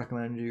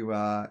recommend you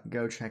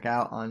go check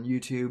out on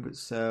YouTube.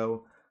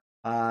 So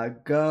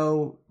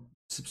go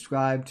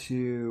subscribe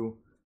to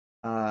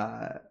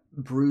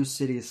Brew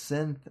City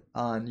Synth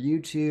on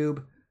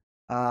YouTube.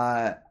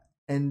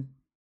 And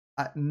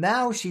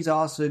now she's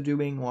also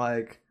doing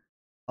like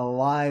a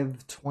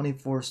live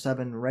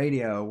 24/7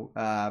 radio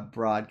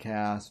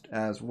broadcast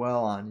as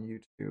well on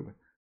YouTube.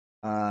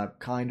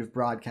 Kind of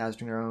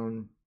broadcasting her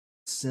own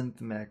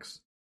synth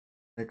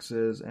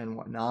mixes and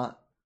whatnot.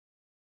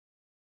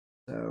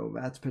 So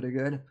that's pretty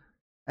good.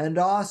 And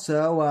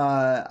also,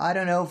 I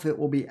don't know if it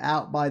will be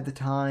out by the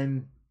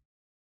time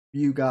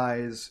you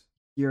guys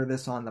hear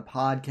this on the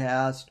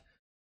podcast,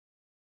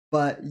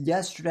 but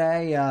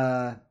yesterday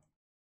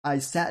I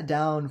sat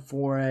down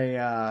for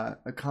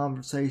a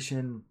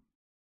conversation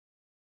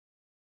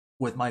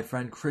with my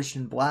friend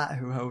Christian Blatt,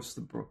 who hosts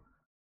the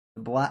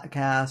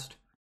Blattcast,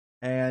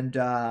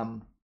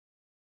 and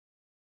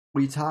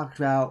we talked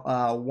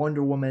about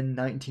Wonder Woman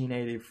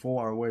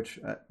 1984, which,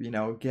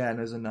 again,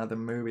 is another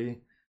movie.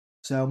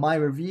 So my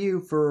review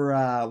for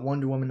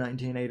Wonder Woman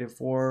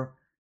 1984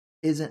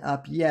 isn't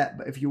up yet,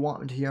 but if you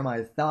want to hear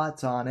my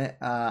thoughts on it,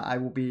 I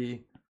will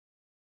be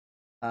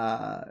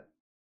on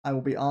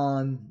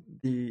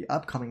the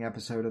upcoming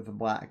episode of the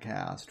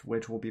Blackcast,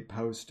 which will be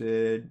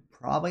posted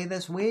probably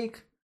this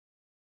week,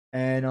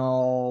 and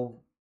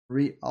I'll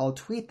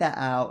tweet that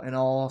out, and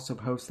I'll also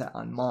post that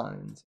on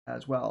Minds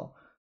as well.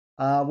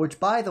 Which,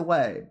 by the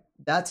way,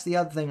 that's the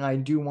other thing I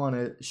do want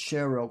to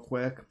share real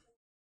quick,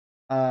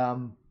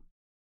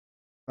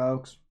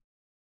 folks.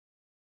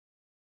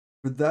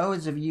 For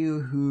those of you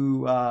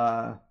who,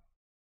 are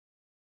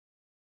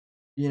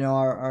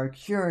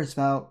curious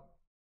about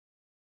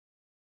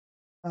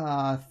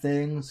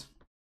things.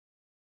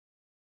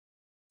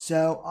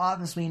 So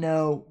obviously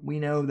we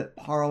know that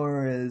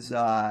Parler is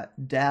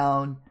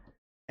down,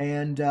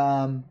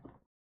 and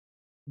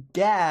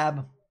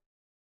Gab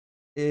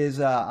is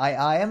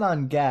I am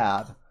on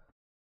Gab,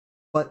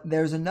 but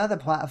there's another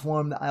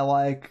platform that I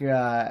like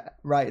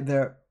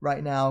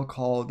right now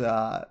called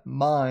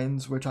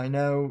Minds, which I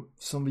know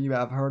some of you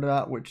have heard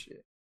about, which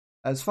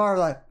as far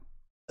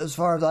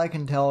as I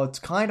can tell, it's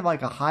kind of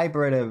like a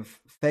hybrid of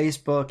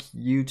Facebook,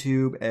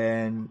 YouTube,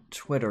 and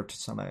Twitter to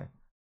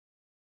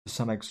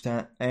some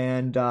extent.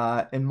 And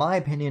in my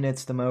opinion,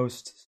 it's the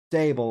most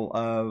stable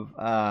of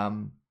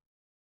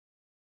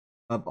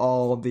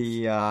all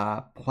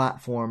the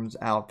platforms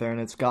out there, and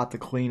it's got the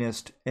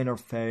cleanest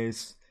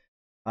interface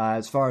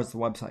as far as the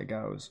website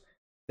goes.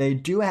 They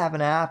do have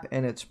an app,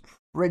 and it's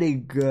pretty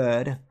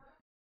good,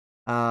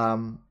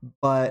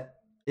 but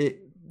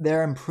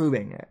they're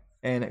improving it,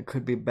 and it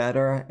could be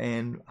better,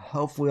 and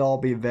hopefully I'll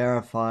be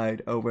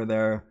verified over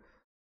there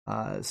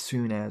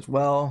soon as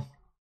well.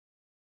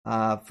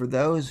 For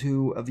those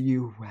of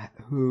you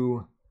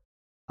who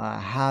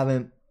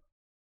haven't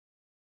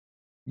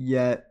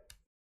yet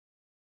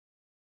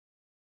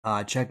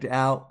checked it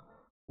out,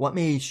 let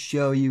me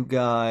show you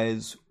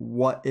guys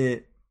what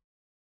it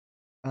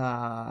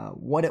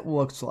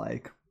looks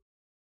like.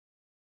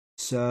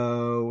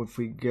 So if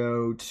we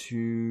go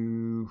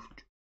to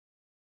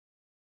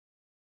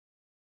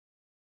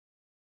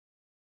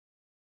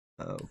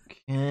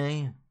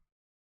okay.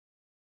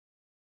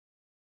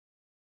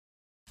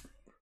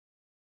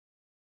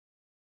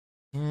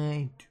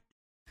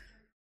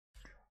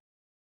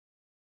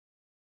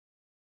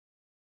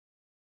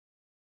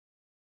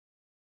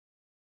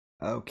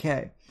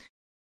 Okay.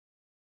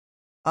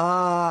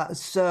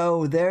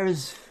 So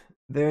there's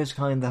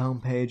kind of the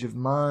homepage of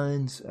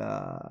Minds.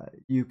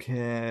 You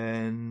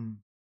can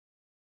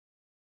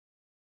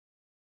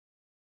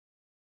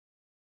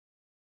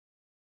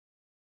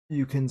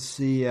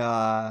see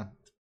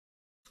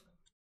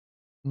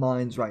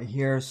Minds right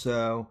here.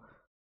 So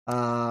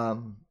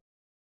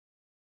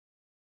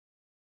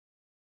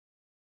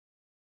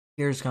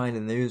here's kind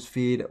of the news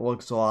feed. It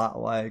looks a lot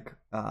like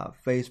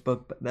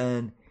Facebook, but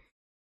then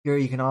here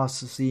you can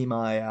also see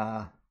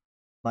my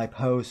my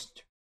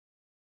post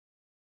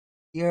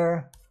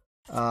here.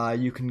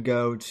 You can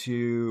go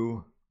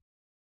to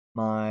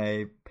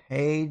my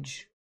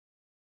page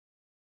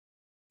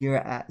here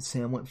at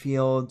Sam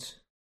Whitfield,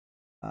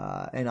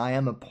 and I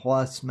am a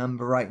Plus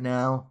member right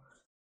now.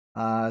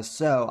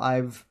 So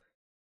I've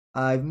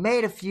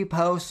made a few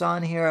posts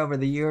on here over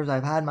the years.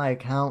 I've had my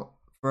account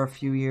for a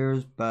few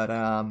years, but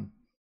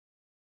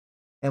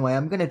anyway,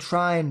 I'm gonna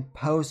try and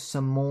post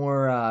some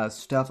more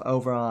stuff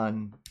over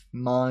on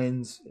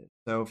Minds.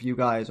 So if you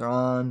guys are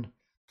on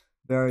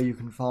there, you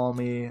can follow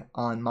me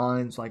on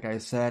Minds, like I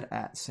said,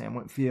 at Sam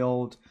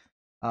Whitfield.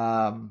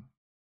 So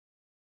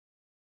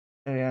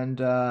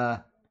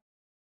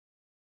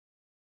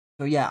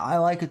yeah, I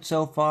like it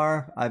so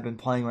far. I've been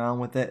playing around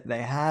with it.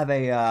 They have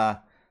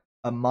a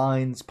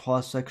Minds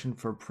Plus section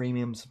for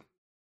premium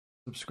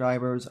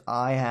subscribers.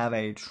 I have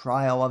a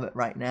trial of it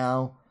right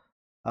now.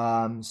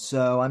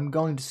 So I'm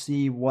going to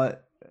see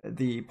what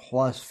the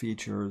Plus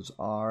features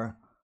are.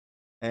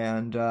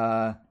 And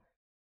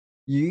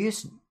you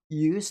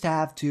used to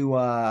have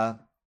to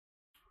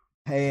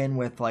pay in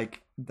with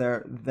like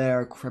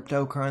their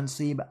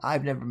cryptocurrency, but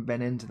I've never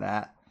been into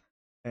that.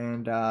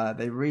 And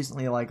they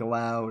recently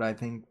allowed, I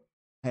think,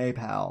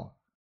 PayPal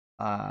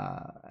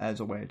as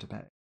a way to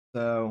pay.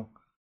 So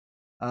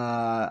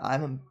I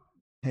haven't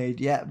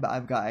paid yet, but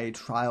I've got a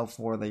trial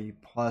for the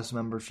Plus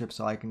membership,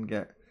 so I can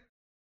get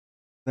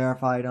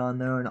verified on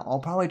there, and I'll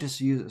probably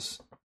just use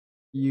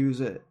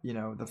it,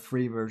 the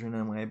free version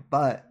anyway.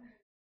 But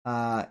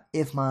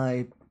if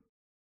my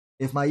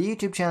if my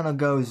YouTube channel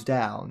goes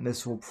down,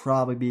 this will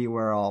probably be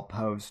where I'll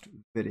post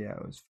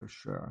videos for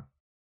sure.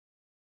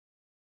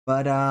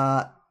 But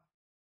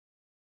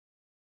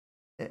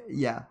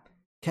yeah.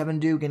 Kevin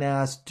Dugan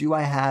asked, "Do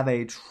I have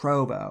a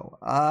Trovo?"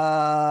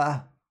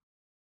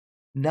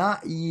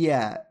 Not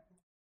yet.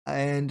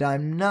 And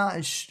I'm not.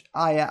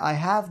 I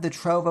have the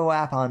Trovo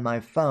app on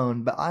my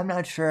phone, but I'm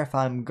not sure if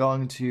I'm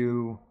going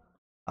to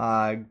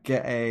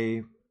get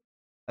a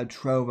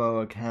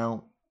Trovo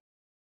account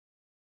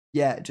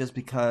yet, just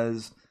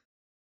because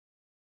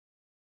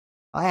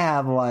I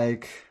have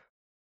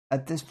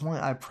at this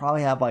point I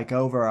probably have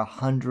over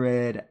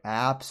 100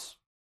 apps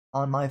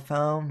on my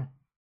phone.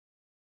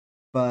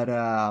 But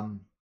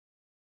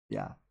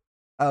yeah.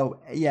 Oh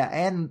yeah,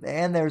 and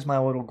there's my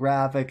little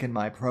graphic and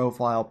my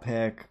profile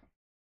pic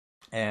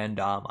and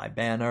my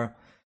banner.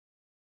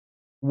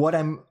 What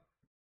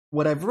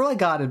I've really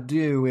got to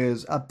do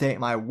is update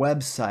my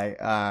website,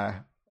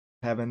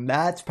 Kevin.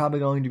 That's probably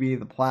going to be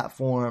the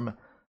platform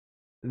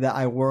that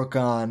I work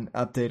on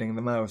updating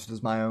the most,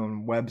 is my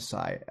own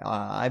website.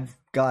 I've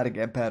got to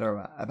get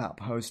better about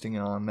posting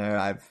on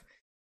there.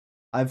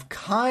 I've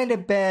kind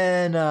of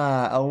been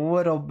a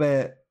little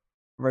bit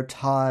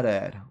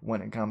retarded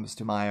when it comes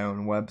to my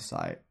own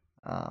website.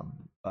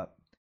 But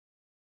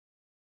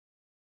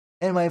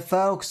anyway,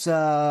 folks,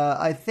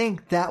 I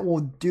think that will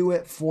do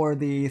it for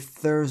the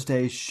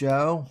Thursday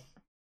show.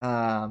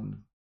 So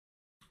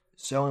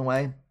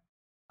anyway,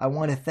 I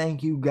want to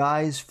thank you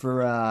guys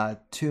for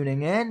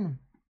tuning in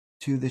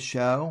to the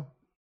show.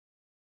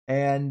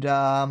 And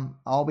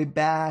I'll be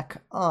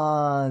back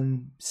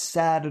on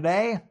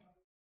Saturday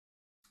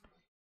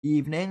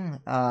evening,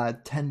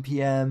 10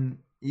 p.m.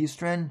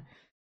 Eastern.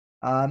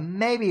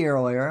 Maybe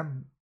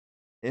earlier,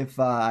 if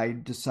I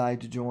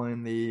decide to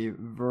join the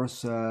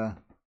Versa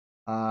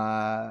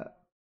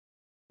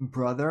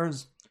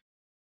brothers.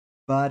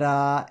 But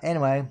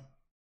anyway,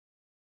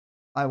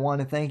 I want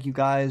to thank you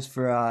guys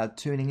for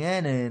tuning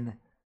in and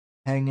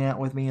hanging out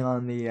with me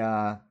on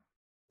the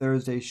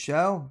Thursday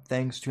show.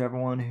 Thanks to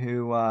everyone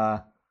who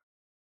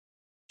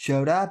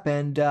showed up.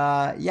 And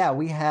yeah,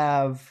 we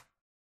have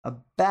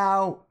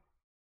about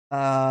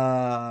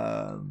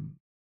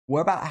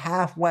we're about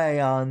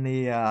halfway on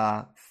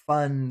the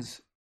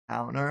funds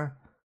counter.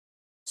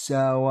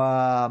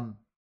 So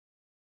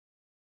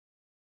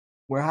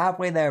we're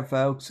halfway there,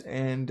 folks.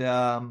 And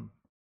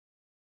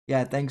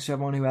yeah, thanks to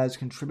everyone who has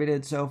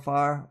contributed so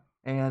far.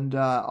 And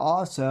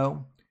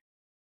also,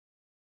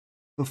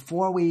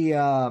 before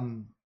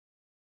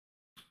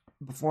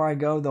I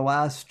go, the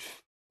last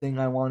thing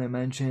I want to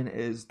mention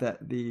is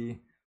that the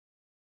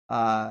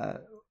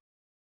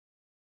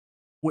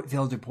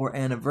Whitfield Report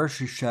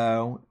anniversary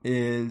show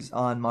is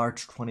on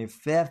March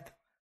 25th.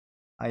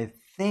 I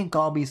think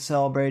I'll be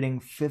celebrating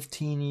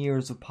 15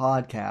 years of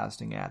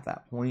podcasting at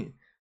that point.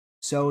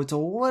 So it's a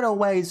little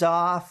ways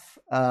off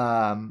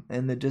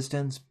in the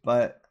distance,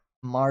 but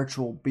March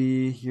will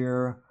be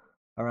here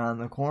around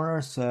the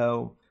corner.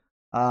 So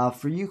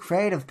for you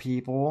creative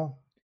people,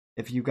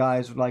 if you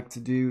guys would like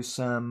to do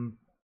some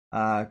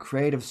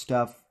creative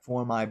stuff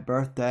for my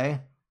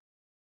birthday,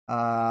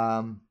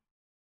 let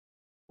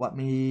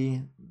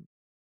me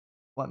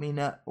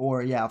know,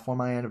 or yeah, for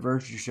my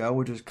anniversary show,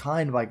 which is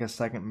kind of like a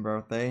second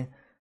birthday,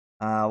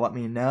 let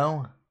me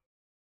know.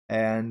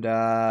 And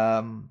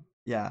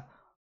yeah,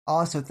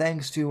 also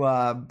thanks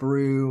to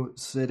Brew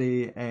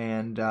City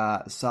and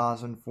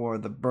Sawson for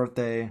the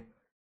birthday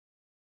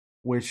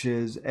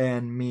wishes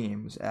and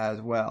memes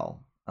as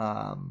well.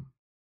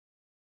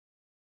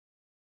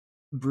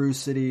 Brew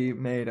City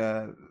made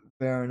a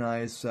very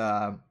nice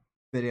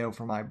video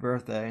for my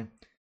birthday.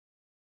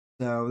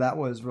 So that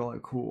was really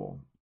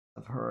cool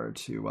of her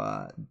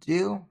to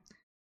do.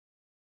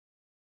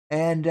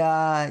 And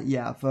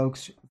yeah,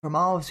 folks, from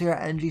all of us here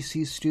at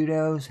NGC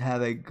Studios,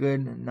 have a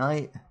good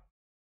night.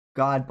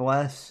 God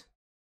bless.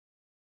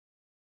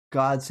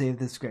 God save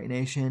this great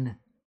nation.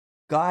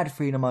 God,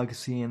 freedom,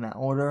 legacy, in that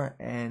order.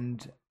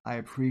 And I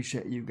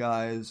appreciate you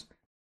guys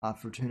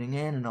for tuning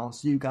in. And I'll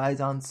see you guys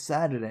on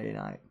Saturday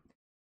night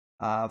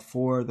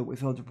for the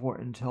Whitfield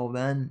Report. Until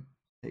then,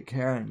 take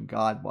care and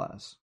God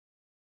bless.